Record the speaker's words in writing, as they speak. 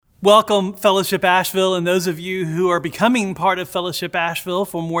Welcome, Fellowship Asheville, and those of you who are becoming part of Fellowship Asheville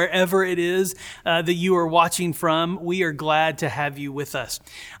from wherever it is that you are watching from. We are glad to have you with us.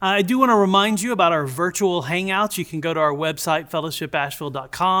 I do want to remind you about our virtual hangouts. You can go to our website,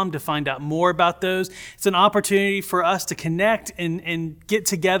 fellowshipasheville.com, to find out more about those. It's an opportunity for us to connect and get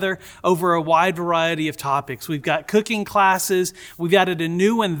together over a wide variety of topics. We've got cooking classes. We've added a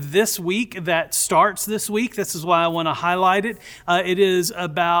new one this week that starts this week. This is why I want to highlight it. It is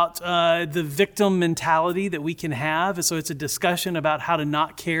about the victim mentality that we can have. So it's a discussion about how to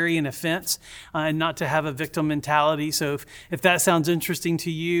not carry an offense and not to have a victim mentality. So if that sounds interesting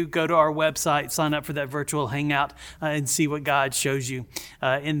to you, go to our website, sign up for that virtual hangout, and see what God shows you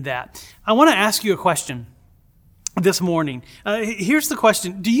in that. I want to ask you a question this morning. Here's the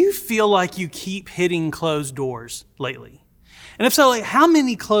question. Do you feel like you keep hitting closed doors lately? And if so, how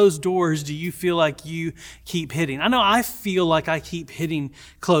many closed doors do you feel like you keep hitting? I know I feel like I keep hitting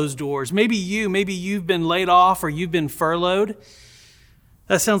closed doors. Maybe you've been laid off or you've been furloughed.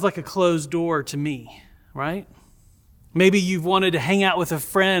 That sounds like a closed door to me, right? Maybe you've wanted to hang out with a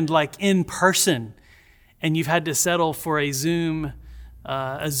friend like in person and you've had to settle for a Zoom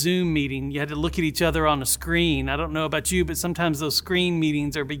meeting. You had to look at each other on a screen. I don't know about you, but sometimes those screen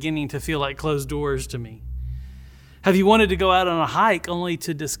meetings are beginning to feel like closed doors to me. Have you wanted to go out on a hike only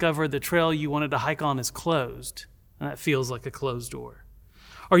to discover the trail you wanted to hike on is closed? And that feels like a closed door.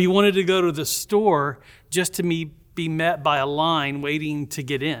 Or you wanted to go to the store just to be met by a line waiting to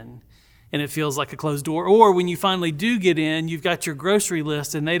get in, and it feels like a closed door. Or when you finally do get in, you've got your grocery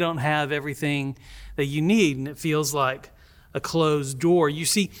list and they don't have everything that you need, and it feels like a closed door. You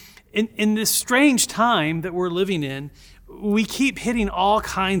see, in this strange time that we're living in, we keep hitting all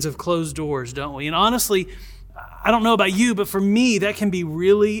kinds of closed doors, don't we? And honestly, I don't know about you, but for me, that can be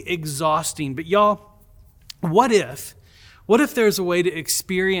really exhausting. But y'all, what if there's a way to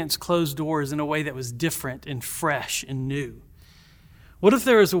experience closed doors in a way that was different and fresh and new? What if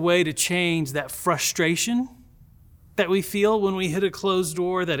there is a way to change that frustration that we feel when we hit a closed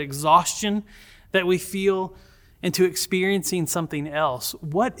door, that exhaustion that we feel, into experiencing something else?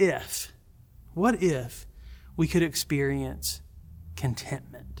 What if we could experience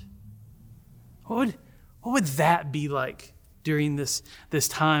contentment? What would that be like during this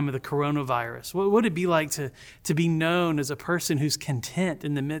time of the coronavirus? What would it be like to be known as a person who's content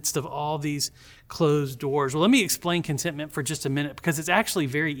in the midst of all these closed doors? Well, let me explain contentment for just a minute, because it's actually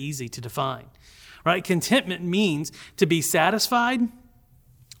very easy to define, right? Contentment means to be satisfied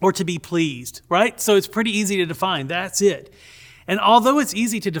or to be pleased, right? So it's pretty easy to define. That's it. And although it's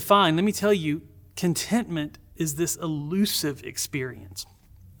easy to define, let me tell you, contentment is this elusive experience.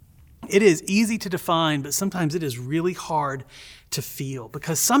 It is easy to define, but sometimes it is really hard to feel,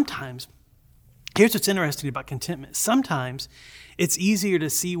 because sometimes, here's what's interesting about contentment. Sometimes it's easier to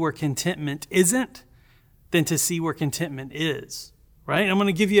see where contentment isn't than to see where contentment is, right? And I'm going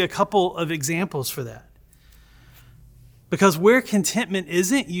to give you a couple of examples for that. Because where contentment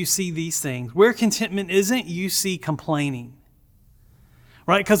isn't, you see these things. Where contentment isn't, you see complaining.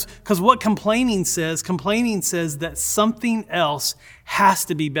 Right? Because what complaining says that something else has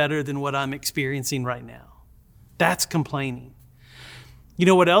to be better than what I'm experiencing right now. That's complaining. You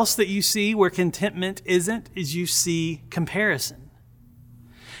know what else that you see where contentment isn't, is you see comparison.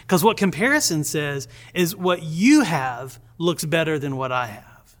 Because what comparison says is what you have looks better than what I have.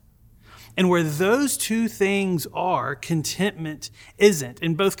 And where those two things are, contentment isn't.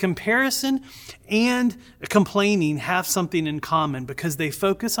 And both comparison and complaining have something in common, because they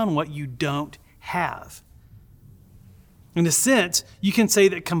focus on what you don't have. In a sense, you can say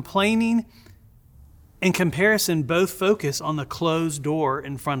that complaining and comparison both focus on the closed door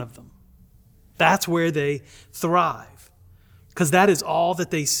in front of them. That's where they thrive, because that is all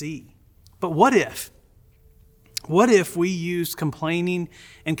that they see. But what if we used complaining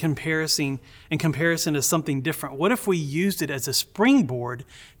and comparison as something different? What if we used it as a springboard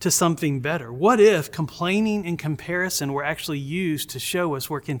to something better? What if complaining and comparison were actually used to show us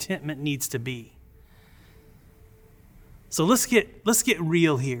where contentment needs to be? So let's get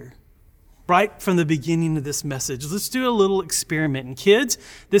real here. Right from the beginning of this message, let's do a little experiment. And kids,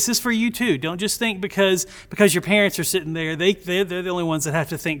 this is for you too. Don't just think because your parents are sitting there, they're the only ones that have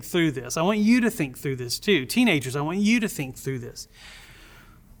to think through this. I want you to think through this too. Teenagers, I want you to think through this.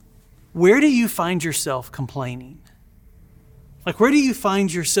 Where do you find yourself complaining? Like, where do you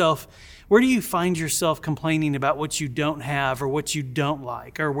find yourself complaining about what you don't have or what you don't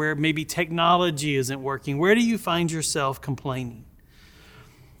like, or where maybe technology isn't working? Where do you find yourself complaining?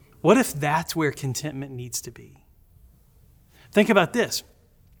 What if that's where contentment needs to be? Think about this.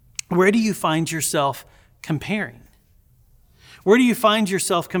 Where do you find yourself comparing? Where do you find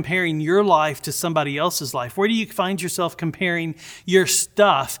yourself comparing your life to somebody else's life? Where do you find yourself comparing your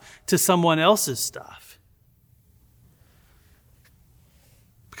stuff to someone else's stuff?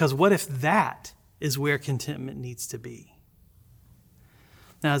 Because what if that is where contentment needs to be?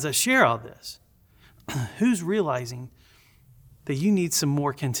 Now, as I share all this, who's realizing that you need some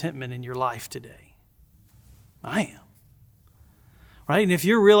more contentment in your life today? I am. Right? And if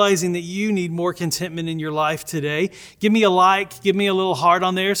you're realizing that you need more contentment in your life today, give me a like, give me a little heart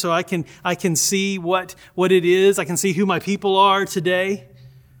on there so I can see what it is. I can see who my people are today.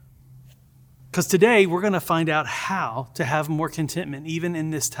 Because today we're going to find out how to have more contentment even in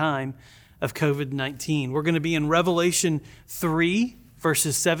this time of COVID-19. We're going to be in Revelation 3,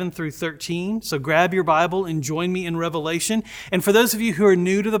 verses 7 through 13. So grab your Bible and join me in Revelation. And for those of you who are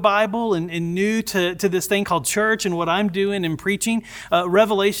new to the Bible and new to this thing called church and what I'm doing and preaching,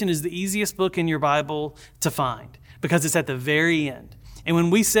 Revelation is the easiest book in your Bible to find because it's at the very end. And when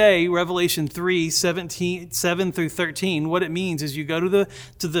we say Revelation 3, 7 through 13, what it means is you go to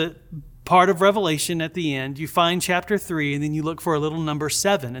the part of Revelation at the end, you find chapter 3, and then you look for a little number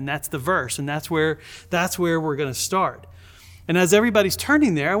 7, and that's the verse, and that's where we're going to start. And as everybody's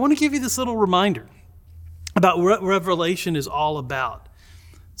turning there, I want to give you this little reminder about what Revelation is all about.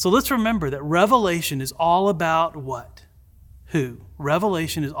 So let's remember that Revelation is all about what? Who?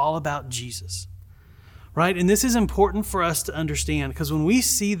 Revelation is all about Jesus, right? And this is important for us to understand because when we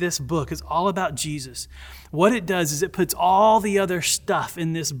see this book, it's all about Jesus. What it does is it puts all the other stuff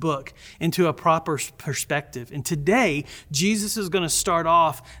in this book into a proper perspective. And today, Jesus is going to start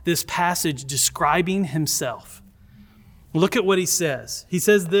off this passage describing himself. Look at what he says. He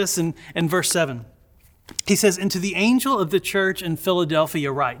says this in verse 7. He says, "And to the angel of the church in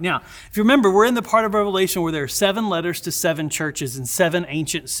Philadelphia write." Now, if you remember, we're in the part of Revelation where there are 7 letters to 7 churches in 7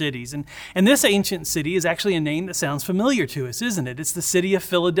 ancient cities. And this ancient city is actually a name that sounds familiar to us, isn't it? It's the city of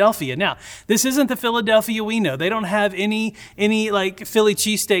Philadelphia. Now, this isn't the Philadelphia we know. They don't have any like Philly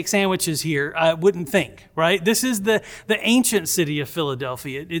cheesesteak sandwiches here, I wouldn't think, right? This is the ancient city of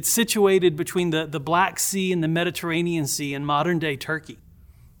Philadelphia. It's situated between the Black Sea and the Mediterranean Sea in modern-day Turkey.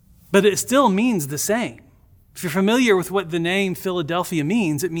 But it still means the same. If you're familiar with what the name Philadelphia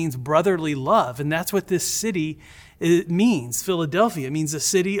means, it means brotherly love. And that's what this city means. Philadelphia means a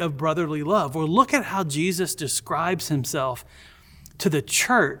city of brotherly love. Well, look at how Jesus describes himself to the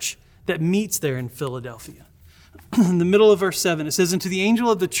church that meets there in Philadelphia. In the middle of verse 7, it says, "And to the angel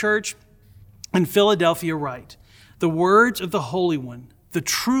of the church in Philadelphia write, the words of the Holy One, the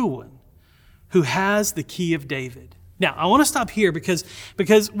true one, who has the key of David." Now, I want to stop here because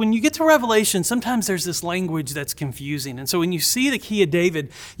when you get to Revelation, sometimes there's this language that's confusing. And so when you see the key of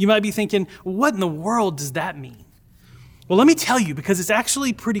David, you might be thinking, what in the world does that mean? Well, let me tell you, because it's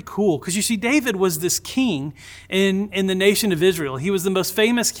actually pretty cool. Because you see, David was this king in the nation of Israel. He was the most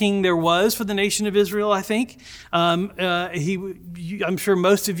famous king there was for the nation of Israel, I think. I'm sure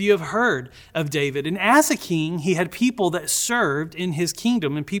most of you have heard of David. And as a king, he had people that served in his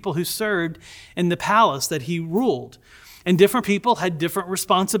kingdom and people who served in the palace that he ruled. And different people had different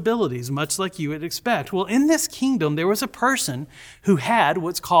responsibilities, much like you would expect. Well, in this kingdom, there was a person who had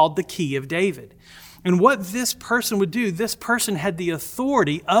what's called the key of David. And what this person would do, this person had the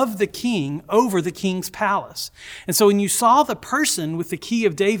authority of the king over the king's palace. And so when you saw the person with the key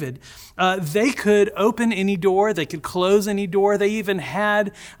of David, they could open any door, they could close any door. They even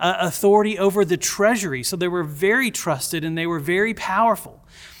had authority over the treasury. So they were very trusted and they were very powerful.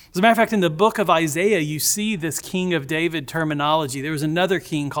 As a matter of fact, in the book of Isaiah, you see this king of David terminology. There was another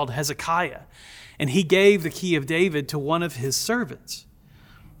king called Hezekiah, and he gave the key of David to one of his servants.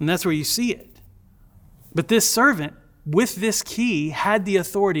 And that's where you see it. But this servant, with this key, had the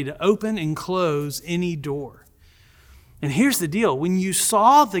authority to open and close any door. And here's the deal. When you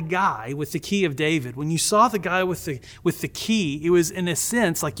saw the guy with the key of David, when you saw the guy with the key, it was in a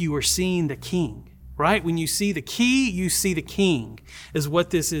sense like you were seeing the king, right? When you see the key, you see the king, is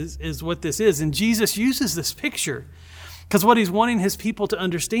what this is. And Jesus uses this picture because what he's wanting his people to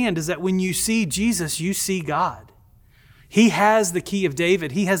understand is that when you see Jesus, you see God. He has the key of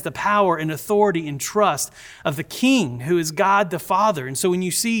David. He has the power and authority and trust of the King, who is God the Father. And so when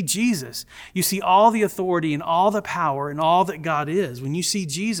you see Jesus, you see all the authority and all the power and all that God is. When you see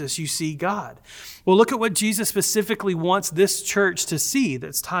Jesus, you see God. Well, look at what Jesus specifically wants this church to see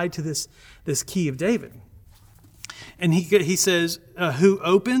that's tied to this key of David. And he says, who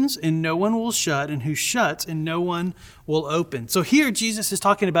opens and no one will shut, and who shuts and no one will open. So here Jesus is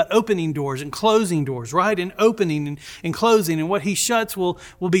talking about opening doors and closing doors, right? And opening and closing. And what he shuts will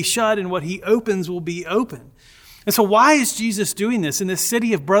be shut, and what he opens will be open. And so why is Jesus doing this in this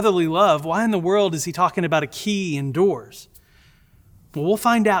city of brotherly love? Why in the world is he talking about a key and doors? Well, we'll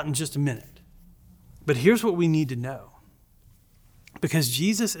find out in just a minute. But here's what we need to know. Because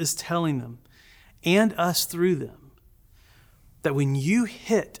Jesus is telling them, and us through them, that when you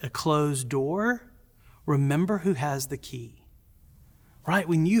hit a closed door, remember who has the key. Right?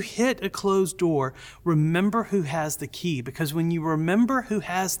 When you hit a closed door, remember who has the key. Because when you remember who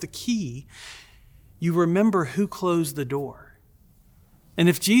has the key, you remember who closed the door. And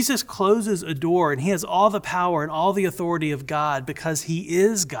if Jesus closes a door and he has all the power and all the authority of God because he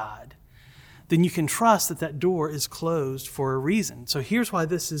is God, then you can trust that that door is closed for a reason. So here's why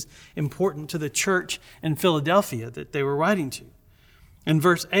this is important to the church in Philadelphia that they were writing to. In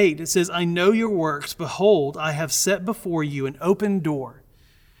verse 8, it says, I know your works. Behold, I have set before you an open door,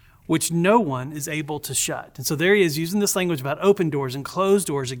 which no one is able to shut. And so there he is using this language about open doors and closed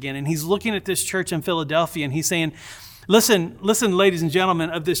doors again. And he's looking at this church in Philadelphia and he's saying, listen, ladies and gentlemen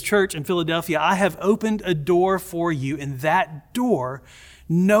of this church in Philadelphia, I have opened a door for you, and that door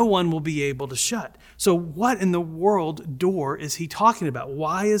no one will be able to shut. So what in the world door is he talking about?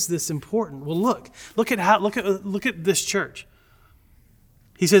 Why is this important? Well, look at this church.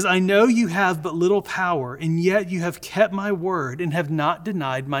 He says, I know you have but little power, and yet you have kept my word and have not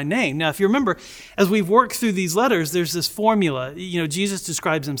denied my name. Now, if you remember, as we've worked through these letters, there's this formula. You know, Jesus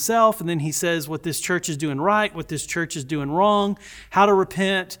describes himself, and then he says what this church is doing right, what this church is doing wrong, how to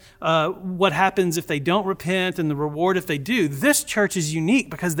repent, what happens if they don't repent, and the reward if they do. This church is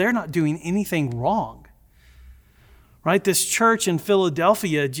unique because they're not doing anything wrong. Right? This church in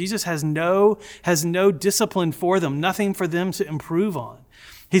Philadelphia, Jesus has no discipline for them, nothing for them to improve on.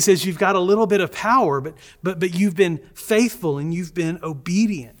 He says, you've got a little bit of power, but you've been faithful and you've been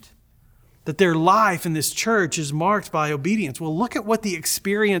obedient. That their life in this church is marked by obedience. Well, look at what the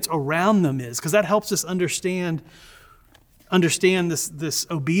experience around them is, because that helps us understand this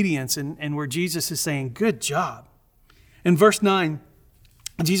obedience and where Jesus is saying, good job. In verse 9,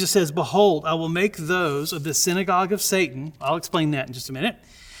 Jesus says, behold, I will make those of the synagogue of Satan, I'll explain that in just a minute,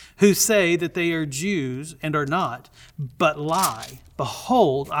 who say that they are Jews and are not, but lie.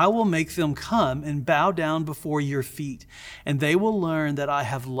 Behold, I will make them come and bow down before your feet, and they will learn that I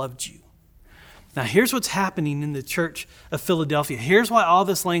have loved you. Now, here's what's happening in the church of Philadelphia. Here's why all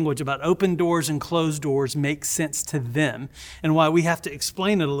this language about open doors and closed doors makes sense to them, and why we have to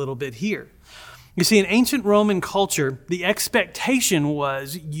explain it a little bit here. You see, in ancient Roman culture, the expectation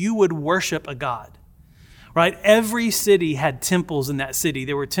was you would worship a god. Right? Every city had temples in that city.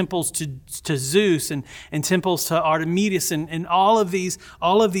 There were temples to Zeus and temples to Artemis and all of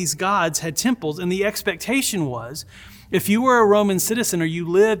these gods had temples. And the expectation was if you were a Roman citizen or you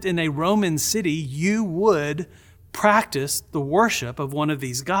lived in a Roman city, you would practice the worship of one of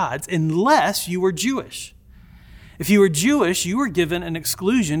these gods unless you were Jewish. If you were Jewish, you were given an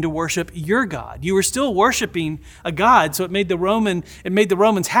exclusion to worship your God. You were still worshiping a God, so it made the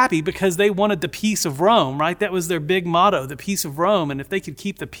Romans happy because they wanted the peace of Rome, right? That was their big motto, the peace of Rome. And if they could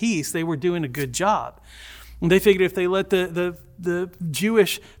keep the peace, they were doing a good job. And they figured if they let the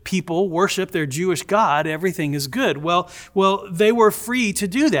Jewish people worship their Jewish God, everything is good. Well, they were free to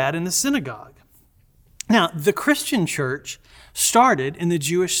do that in the synagogue. Now, the Christian church started in the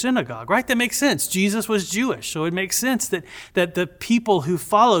Jewish synagogue, right? That makes sense. Jesus was Jewish, so it makes sense that the people who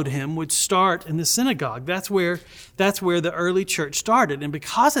followed him would start in the synagogue. That's where the early church started. And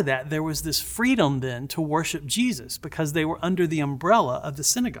because of that, there was this freedom then to worship Jesus because they were under the umbrella of the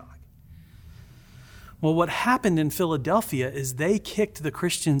synagogue. Well, what happened in Philadelphia is they kicked the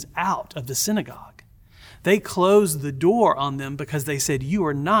Christians out of the synagogue. They closed the door on them because they said, you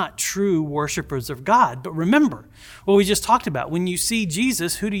are not true worshipers of God. But remember what we just talked about. When you see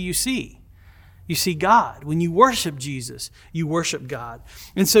Jesus, who do you see? You see God. When you worship Jesus, you worship God.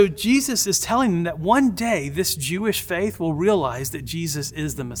 And so Jesus is telling them that one day this Jewish faith will realize that Jesus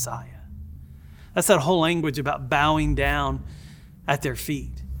is the Messiah. That's that whole language about bowing down at their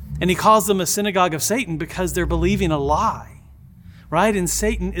feet. And he calls them a synagogue of Satan because they're believing a lie, right? And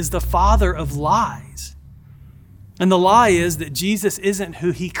Satan is the father of lies. And the lie is that Jesus isn't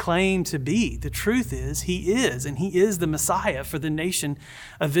who he claimed to be. The truth is he is, and he is the Messiah for the nation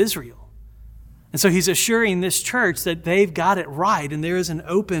of Israel. And so he's assuring this church that they've got it right and there is an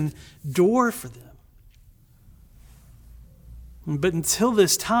open door for them. But until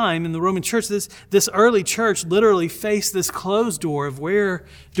this time in the Roman church, this early church literally faced this closed door of where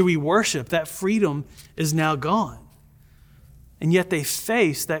do we worship? That freedom is now gone. And yet they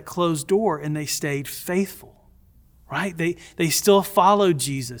faced that closed door and they stayed faithful. Right? They still followed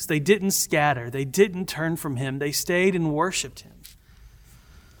Jesus. They didn't scatter. They didn't turn from him. They stayed and worshiped him.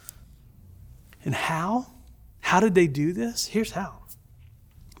 And how? How did they do this? Here's how.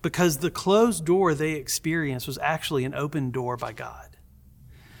 Because the closed door they experienced was actually an open door by God.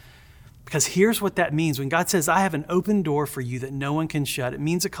 Because here's what that means. When God says, I have an open door for you that no one can shut, it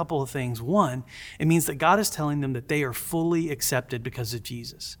means a couple of things. One, it means that God is telling them that they are fully accepted because of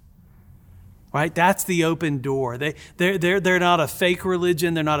Jesus. Right? That's the open door. They're not a fake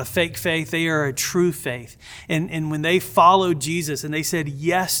religion. They're not a fake faith. They are a true faith. And when they followed Jesus and they said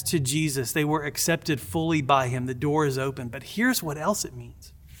yes to Jesus, they were accepted fully by him. The door is open. But here's what else it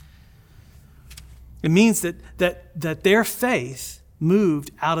means. It means that their faith moved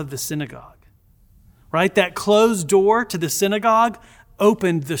out of the synagogue, right? That closed door to the synagogue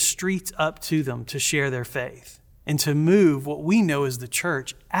opened the streets up to them to share their faith and to move what we know as the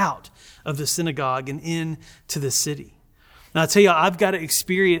church out of the synagogue and into the city. Now, I'll tell you, I've got to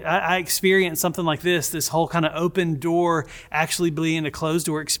experience, I experienced something like this whole kind of open door actually being a closed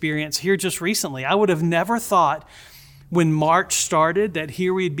door experience here just recently. I would have never thought when March started that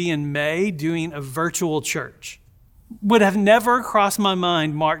here we'd be in May doing a virtual church. Would have never crossed my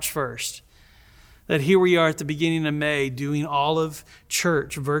mind March 1st that here we are at the beginning of May doing all of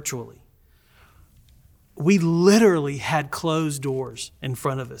church virtually. We literally had closed doors in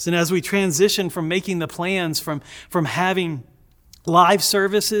front of us. And as we transitioned from making the plans from having live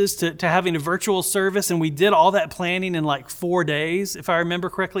services to having a virtual service, and we did all that planning in like 4 days, if I remember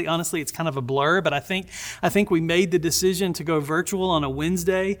correctly. Honestly, it's kind of a blur, but I think we made the decision to go virtual on a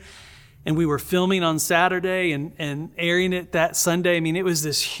Wednesday. And we were filming on Saturday and airing it that Sunday. I mean, it was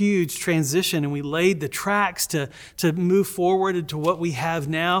this huge transition, and we laid the tracks to move forward into what we have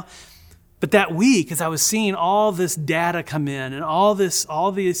now. But that week, as I was seeing all this data come in and all these,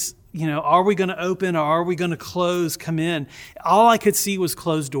 are we going to open or are we going to close come in, all I could see was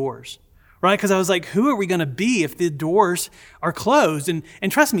closed doors. Right? Because I was like, who are we going to be if the doors are closed? And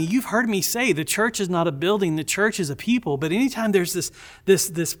trust me, you've heard me say the church is not a building, the church is a people. But anytime there's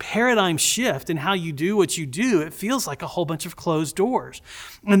this paradigm shift in how you do what you do, it feels like a whole bunch of closed doors.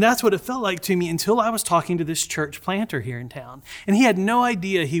 And that's what it felt like to me until I was talking to this church planter here in town. And he had no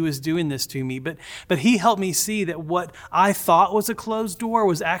idea he was doing this to me, but he helped me see that what I thought was a closed door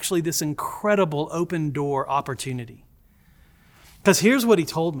was actually this incredible open door opportunity. Because here's what he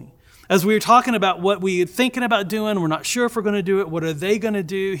told me. As we were talking about what we were thinking about doing, we're not sure if we're going to do it. What are they going to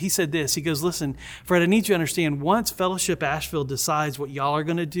do? He said this. He goes, listen, Fred, I need you to understand, once Fellowship Asheville decides what y'all are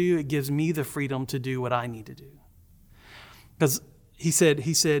going to do, it gives me the freedom to do what I need to do. Because he said,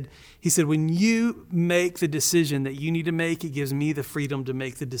 when you make the decision that you need to make, it gives me the freedom to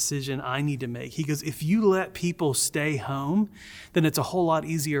make the decision I need to make. He goes, if you let people stay home, then it's a whole lot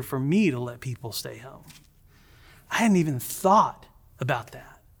easier for me to let people stay home. I hadn't even thought about that.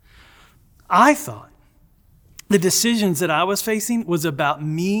 I thought the decisions that I was facing was about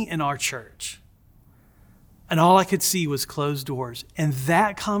me and our church. And all I could see was closed doors. And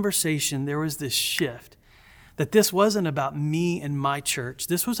that conversation, there was this shift that this wasn't about me and my church.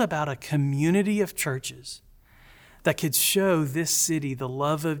 This was about a community of churches that could show this city the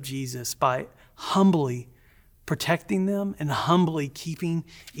love of Jesus by humbly protecting them and humbly keeping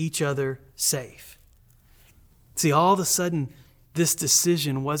each other safe. See, all of a sudden, this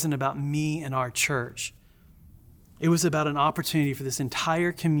decision wasn't about me and our church. It was about an opportunity for this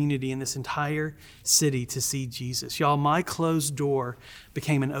entire community and this entire city to see Jesus. Y'all, my closed door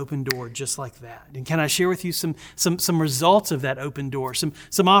became an open door just like that. And can I share with you some results of that open door, some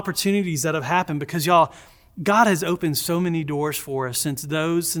opportunities that have happened? Because y'all, God has opened so many doors for us since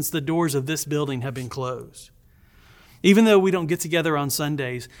the doors of this building have been closed. Even though we don't get together on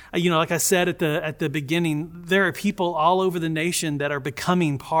Sundays, like I said at the beginning, there are people all over the nation that are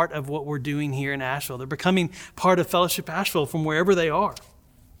becoming part of what we're doing here in Asheville. They're becoming part of Fellowship Asheville from wherever they are.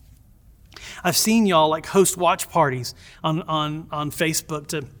 I've seen y'all like host watch parties on Facebook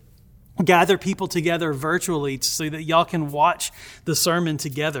to gather people together virtually so that y'all can watch the sermon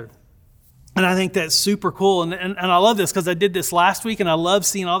together. And I think that's super cool. And I love this because I did this last week and I love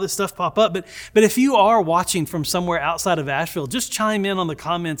seeing all this stuff pop up. But if you are watching from somewhere outside of Asheville, just chime in on the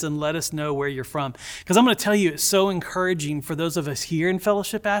comments and let us know where you're from. Because I'm going to tell you, it's so encouraging for those of us here in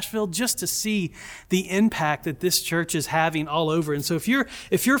Fellowship Asheville just to see the impact that this church is having all over. And so if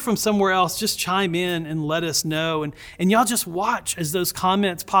you're from somewhere else, just chime in and let us know. And y'all just watch as those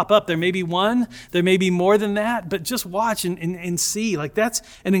comments pop up. There may be one, there may be more than that, but just watch and see. Like that's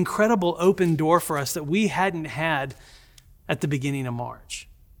an incredible open door for us that we hadn't had at the beginning of March.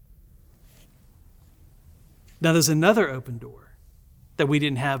 Now there's another open door that we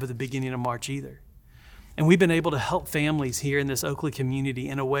didn't have at the beginning of March either. And we've been able to help families here in this Oakley community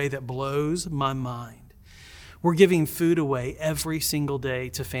in a way that blows my mind. We're giving food away every single day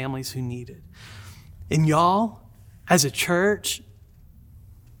to families who need it. And y'all, as a church,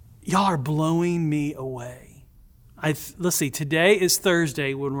 y'all are blowing me away. let's see, today is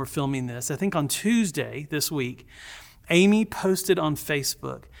Thursday when we're filming this. I think on Tuesday this week, Amy posted on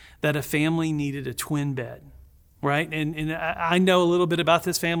Facebook that a family needed a twin bed, right? And I know a little bit about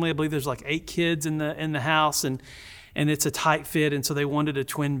this family. I believe there's like 8 kids in the house, and it's a tight fit, and so they wanted a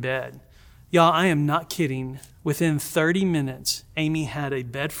twin bed. Y'all, I am not kidding. Within 30 minutes, Amy had a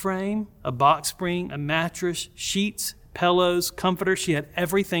bed frame, a box spring, a mattress, sheets, pillows, comforter. She had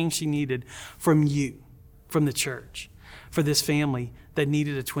everything she needed from you, from the church, for this family that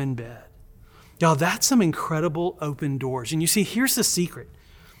needed a twin bed. Y'all, that's some incredible open doors. And you see, here's the secret.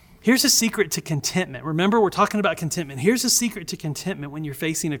 Here's the secret to contentment. Remember, we're talking about contentment. Here's the secret to contentment when you're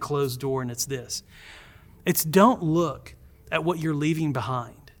facing a closed door, and it's this. It's don't look at what you're leaving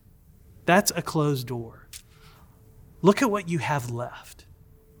behind. That's a closed door. Look at what you have left.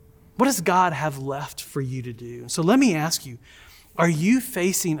 What does God have left for you to do? So let me ask you, are you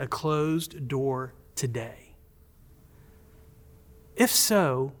facing a closed door today? If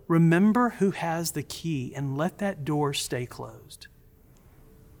so, remember who has the key and let that door stay closed.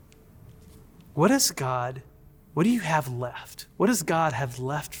 What do you have left? What does God have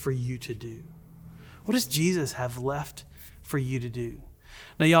left for you to do? What does Jesus have left for you to do?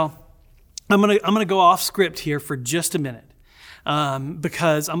 Now, y'all, I'm gonna go off script here for just a minute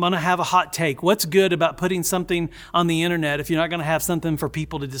because I'm gonna have a hot take. What's good about putting something on the internet if you're not gonna have something for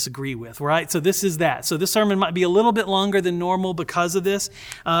people to disagree with, right? So this is that. So this sermon might be a little bit longer than normal because of this,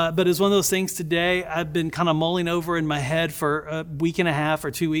 but it's one of those things today I've been kind of mulling over in my head for a week and a half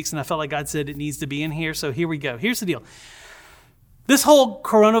or 2 weeks, and I felt like God said it needs to be in here. So here we go. Here's the deal. This whole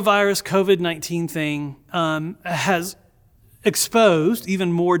coronavirus COVID-19 thing has exposed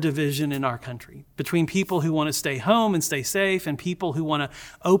even more division in our country between people who want to stay home and stay safe and people who want to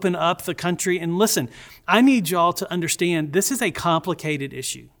open up the country. And listen, I need y'all to understand this is a complicated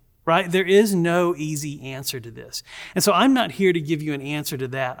issue, right? There is no easy answer to this. And so I'm not here to give you an answer to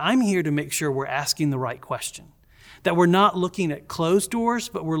that. I'm here to make sure we're asking the right question. That we're not looking at closed doors,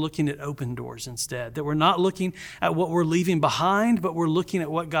 but we're looking at open doors instead. That we're not looking at what we're leaving behind, but we're looking at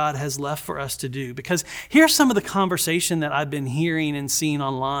what God has left for us to do. Because here's some of the conversation that I've been hearing and seeing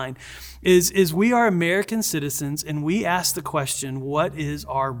online is we are American citizens and we ask the question, what is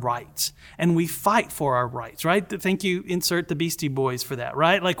our rights? And we fight for our rights, right? Thank you, insert the Beastie Boys for that,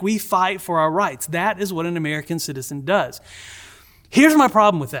 right? Like we fight for our rights. That is what an American citizen does. Here's my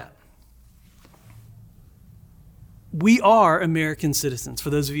problem with that. We are American citizens. For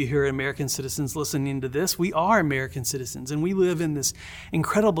those of you who are American citizens listening to this, we are American citizens, and we live in this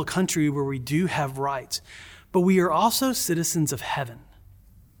incredible country where we do have rights. But we are also citizens of heaven.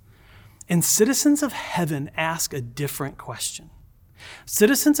 And citizens of heaven ask a different question.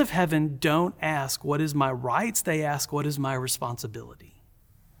 Citizens of heaven don't ask, what is my rights? They ask, what is my responsibility?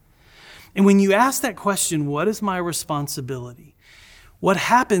 And when you ask that question, what is my responsibility? What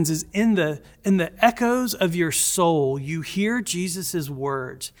happens is in the echoes of your soul, you hear Jesus'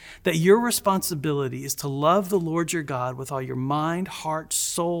 words that your responsibility is to love the Lord your God with all your mind, heart,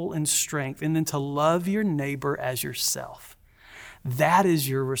 soul, and strength, and then to love your neighbor as yourself. That is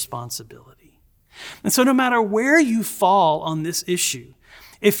your responsibility. And so no matter where you fall on this issue,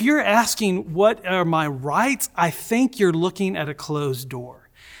 if you're asking, what are my rights? I think you're looking at a closed door.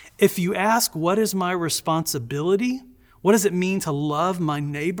 If you ask, what is my responsibility? What does it mean to love my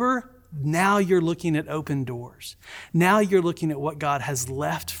neighbor? Now you're looking at open doors. Now you're looking at what God has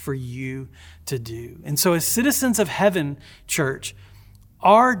left for you to do. And so as citizens of heaven, church,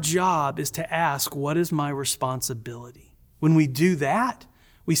 our job is to ask, what is my responsibility? When we do that,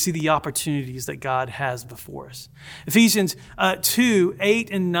 we see the opportunities that God has before us. Ephesians 2,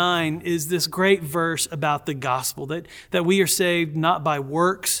 8 and 9 is this great verse about the gospel, that we are saved not by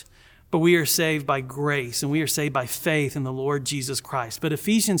works, but we are saved by grace, and we are saved by faith in the Lord Jesus Christ. But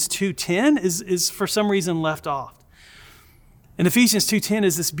Ephesians 2:10 is for some reason left off. And Ephesians 2:10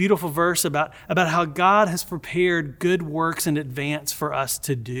 is this beautiful verse about how God has prepared good works in advance for us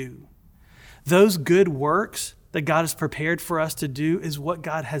to do. Those good works that God has prepared for us to do is what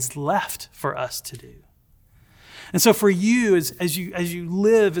God has left for us to do. And so for you, as you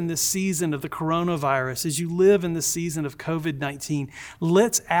live in this season of the coronavirus, as you live in this season of COVID-19,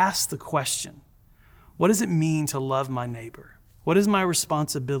 let's ask the question, what does it mean to love my neighbor? What is my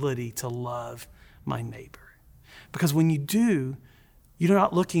responsibility to love my neighbor? Because when you do, you're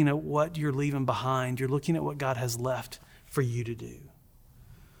not looking at what you're leaving behind. You're looking at what God has left for you to do.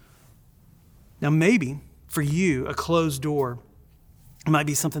 Now, maybe for you, a closed door might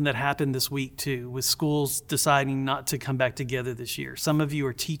be something that happened this week too, with schools deciding not to come back together this year. Some of you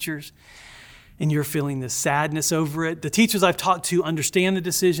are teachers, and you're feeling this sadness over it. The teachers I've talked to understand the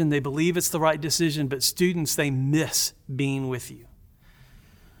decision. They believe it's the right decision, but students, they miss being with you.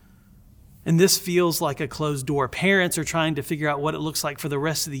 And this feels like a closed door. Parents are trying to figure out what it looks like for the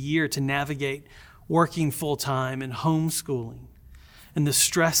rest of the year to navigate working full-time and homeschooling and the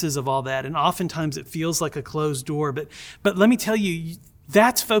stresses of all that. And oftentimes it feels like a closed door. But let me tell you,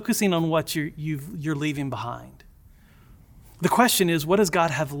 that's focusing on what you're leaving behind. The question is, what does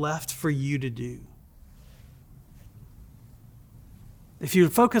God have left for you to do? If you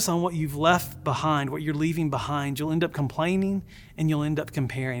focus on what you've left behind, what you're leaving behind, you'll end up complaining and you'll end up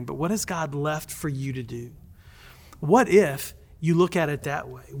comparing. But what has God left for you to do? What if you look at it that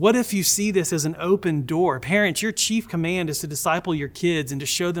way? What if you see this as an open door? Parents, your chief command is to disciple your kids and to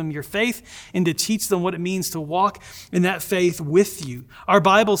show them your faith and to teach them what it means to walk in that faith with you. Our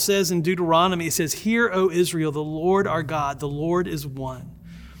Bible says in Deuteronomy, it says, "Hear, O Israel, the Lord our God, the Lord is one.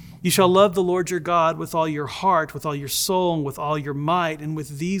 You shall love the Lord your God with all your heart, with all your soul, and with all your might. And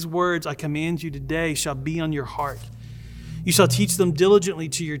with these words I command you today shall be on your heart. You shall teach them diligently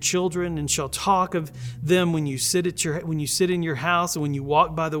to your children, and shall talk of them when you sit in your house, and when you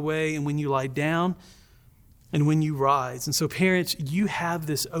walk by the way, and when you lie down, and when you rise." And so, parents, you have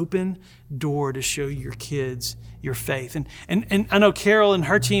this open door to show your kids your faith. And I know Carol and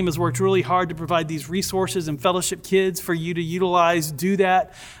her team has worked really hard to provide these resources and fellowship kids for you to utilize. Do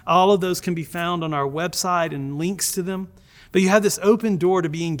that. All of those can be found on our website and links to them. But you have this open door to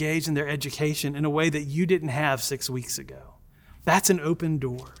be engaged in their education in a way that you didn't have 6 weeks ago. That's an open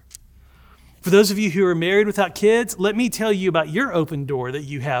door. For those of you who are married without kids, let me tell you about your open door that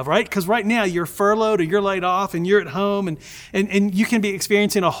you have, right? Because right now you're furloughed or you're laid off and you're at home and you can be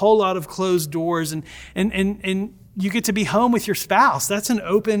experiencing a whole lot of closed doors and you get to be home with your spouse. That's an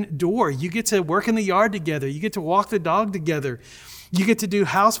open door. You get to work in the yard together. You get to walk the dog together. You get to do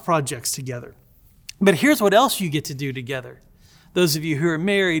house projects together. But here's what else you get to do together. Those of you who are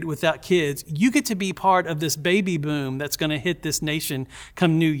married without kids, you get to be part of this baby boom that's going to hit this nation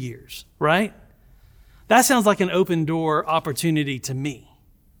come New Year's, right? That sounds like an open door opportunity to me.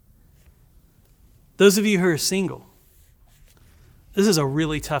 Those of you who are single, this is a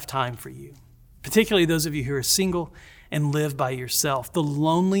really tough time for you, particularly those of you who are single and live by yourself. The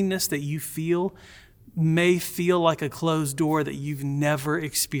loneliness that you feel may feel like a closed door that you've never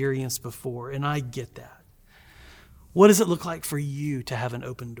experienced before, and I get that. What does it look like for you to have an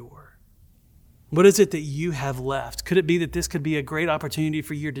open door? What is it that you have left? Could it be that this could be a great opportunity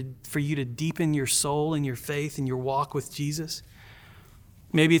for you to deepen your soul and your faith and your walk with Jesus?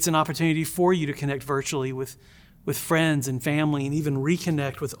 Maybe it's an opportunity for you to connect virtually with friends and family and even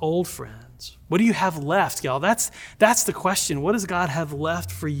reconnect with old friends. What do you have left, y'all? That's the question. What does God have left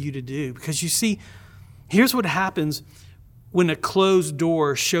for you to do? Because you see, here's what happens when a closed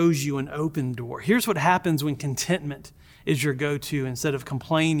door shows you an open door. Here's what happens when contentment is your go-to instead of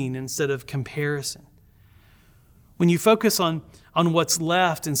complaining, instead of comparison. When you focus on what's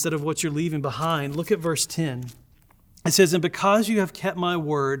left instead of what you're leaving behind, look at verse 10. It says, "And because you have kept my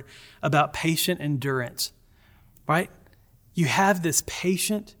word about patient endurance," right? You have this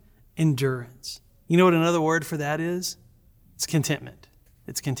patient endurance. You know what another word for that is? It's contentment.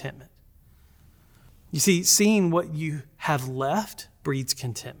 It's contentment. You see, seeing what you have left breeds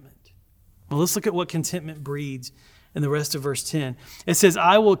contentment. Well, let's look at what contentment breeds in the rest of verse 10. It says,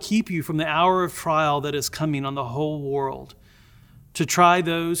 "I will keep you from the hour of trial that is coming on the whole world to try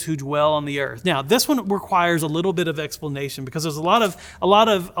those who dwell on the earth." Now, this one requires a little bit of explanation because there's a lot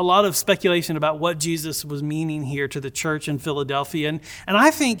of speculation about what Jesus was meaning here to the church in Philadelphia. And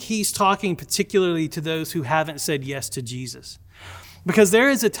I think he's talking particularly to those who haven't said yes to Jesus. Because there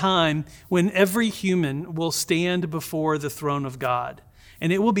is a time when every human will stand before the throne of God,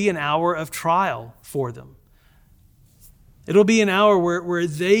 and it will be an hour of trial for them. It'll be an hour where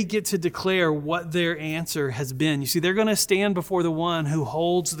they get to declare what their answer has been. You see, they're going to stand before the one who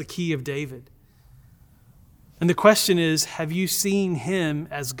holds the key of David. And the question is, have you seen him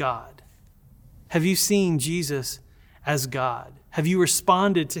as God? Have you seen Jesus as God? Have you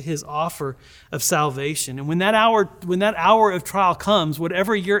responded to his offer of salvation? And when that hour of trial comes,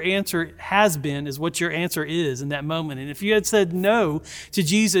 whatever your answer has been is what your answer is in that moment. And if you had said no to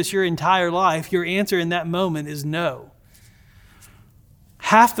Jesus your entire life, your answer in that moment is no.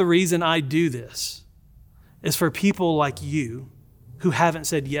 Half the reason I do this is for people like you who haven't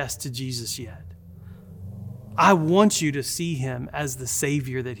said yes to Jesus yet. I want you to see him as the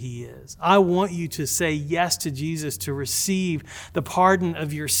Savior that he is. I want you to say yes to Jesus, to receive the pardon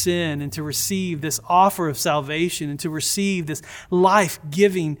of your sin and to receive this offer of salvation and to receive this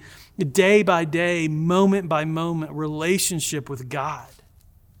life-giving, day by day, moment by moment relationship with God.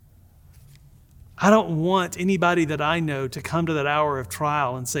 I don't want anybody that I know to come to that hour of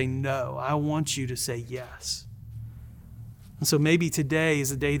trial and say no. I want you to say yes. And so maybe today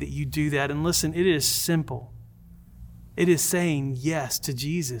is the day that you do that. And listen, it is simple. It is saying yes to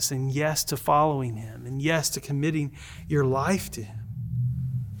Jesus and yes to following him and yes to committing your life to him.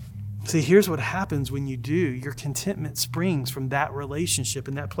 See, here's what happens when you do. Your contentment springs from that relationship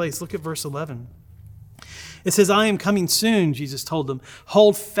in that place. Look at verse 11. It says, I am coming soon, Jesus told them.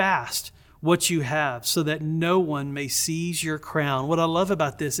 Hold fast what you have so that no one may seize your crown. What I love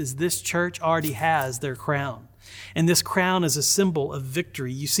about this is this church already has their crown. And this crown is a symbol of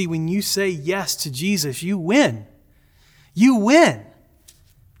victory. You see, when you say yes to Jesus, you win. You win.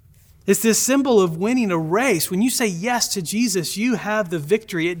 It's this symbol of winning a race. When you say yes to Jesus, you have the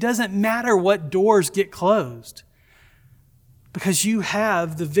victory. It doesn't matter what doors get closed because you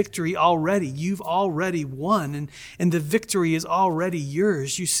have the victory already. You've already won, and the victory is already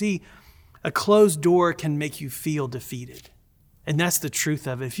yours. You see, a closed door can make you feel defeated. And that's the truth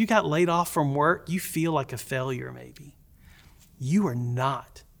of it. If you got laid off from work, you feel like a failure maybe. You are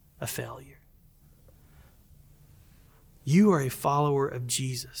not a failure. You are a follower of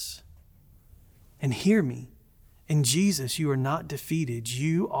Jesus. And hear me, in Jesus you are not defeated.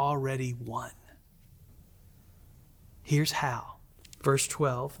 You already won. Here's how. Verse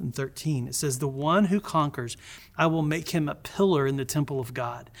 12 and 13, it says, the one who conquers, I will make him a pillar in the temple of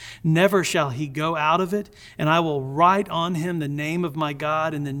God. Never shall he go out of it, and I will write on him the name of my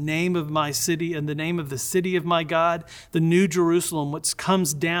God and the name of my city and the name of the city of my God, the new Jerusalem, which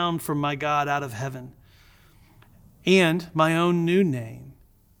comes down from my God out of heaven, and my own new name.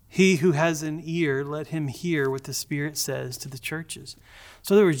 He who has an ear, let him hear what the Spirit says to the churches.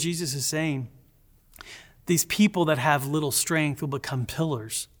 So in other words, Jesus is saying, these people that have little strength will become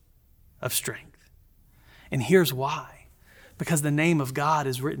pillars of strength. And here's why. Because the name of God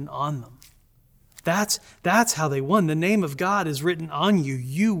is written on them. That's how they won. The name of God is written on you.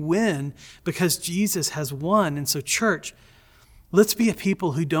 You win because Jesus has won. And so, church, let's be a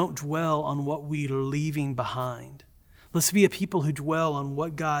people who don't dwell on what we are leaving behind. Let's be a people who dwell on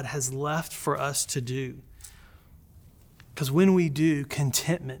what God has left for us to do. Because when we do,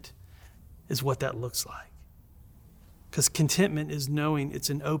 contentment is what that looks like. Because contentment is knowing it's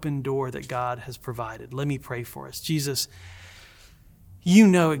an open door that God has provided. Let me pray for us. Jesus, you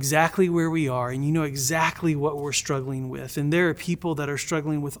know exactly where we are, and you know exactly what we're struggling with. And there are people that are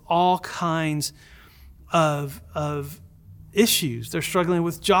struggling with all kinds of issues. They're struggling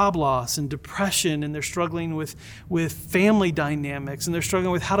with job loss and depression, and they're struggling with family dynamics, and they're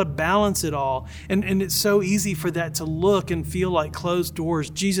struggling with how to balance it all. And it's so easy for that to look and feel like closed doors.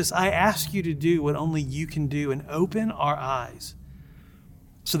 Jesus, I ask you to do what only you can do and open our eyes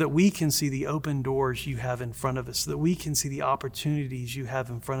so that we can see the open doors you have in front of us, so that we can see the opportunities you have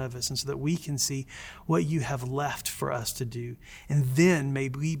in front of us, and so that we can see what you have left for us to do. And then may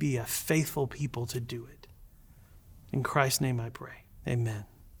we be a faithful people to do it. In Christ's name I pray. Amen.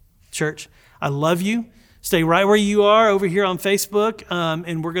 Church, I love you. Stay right where you are over here on Facebook,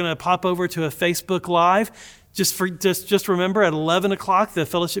 and we're going to pop over to a Facebook Live. Just remember, at 11 o'clock, the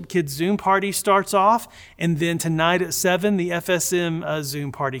Fellowship Kids Zoom party starts off, and then tonight at 7, the FSM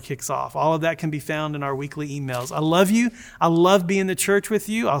Zoom party kicks off. All of that can be found in our weekly emails. I love you. I love being in the church with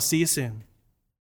you. I'll see you soon.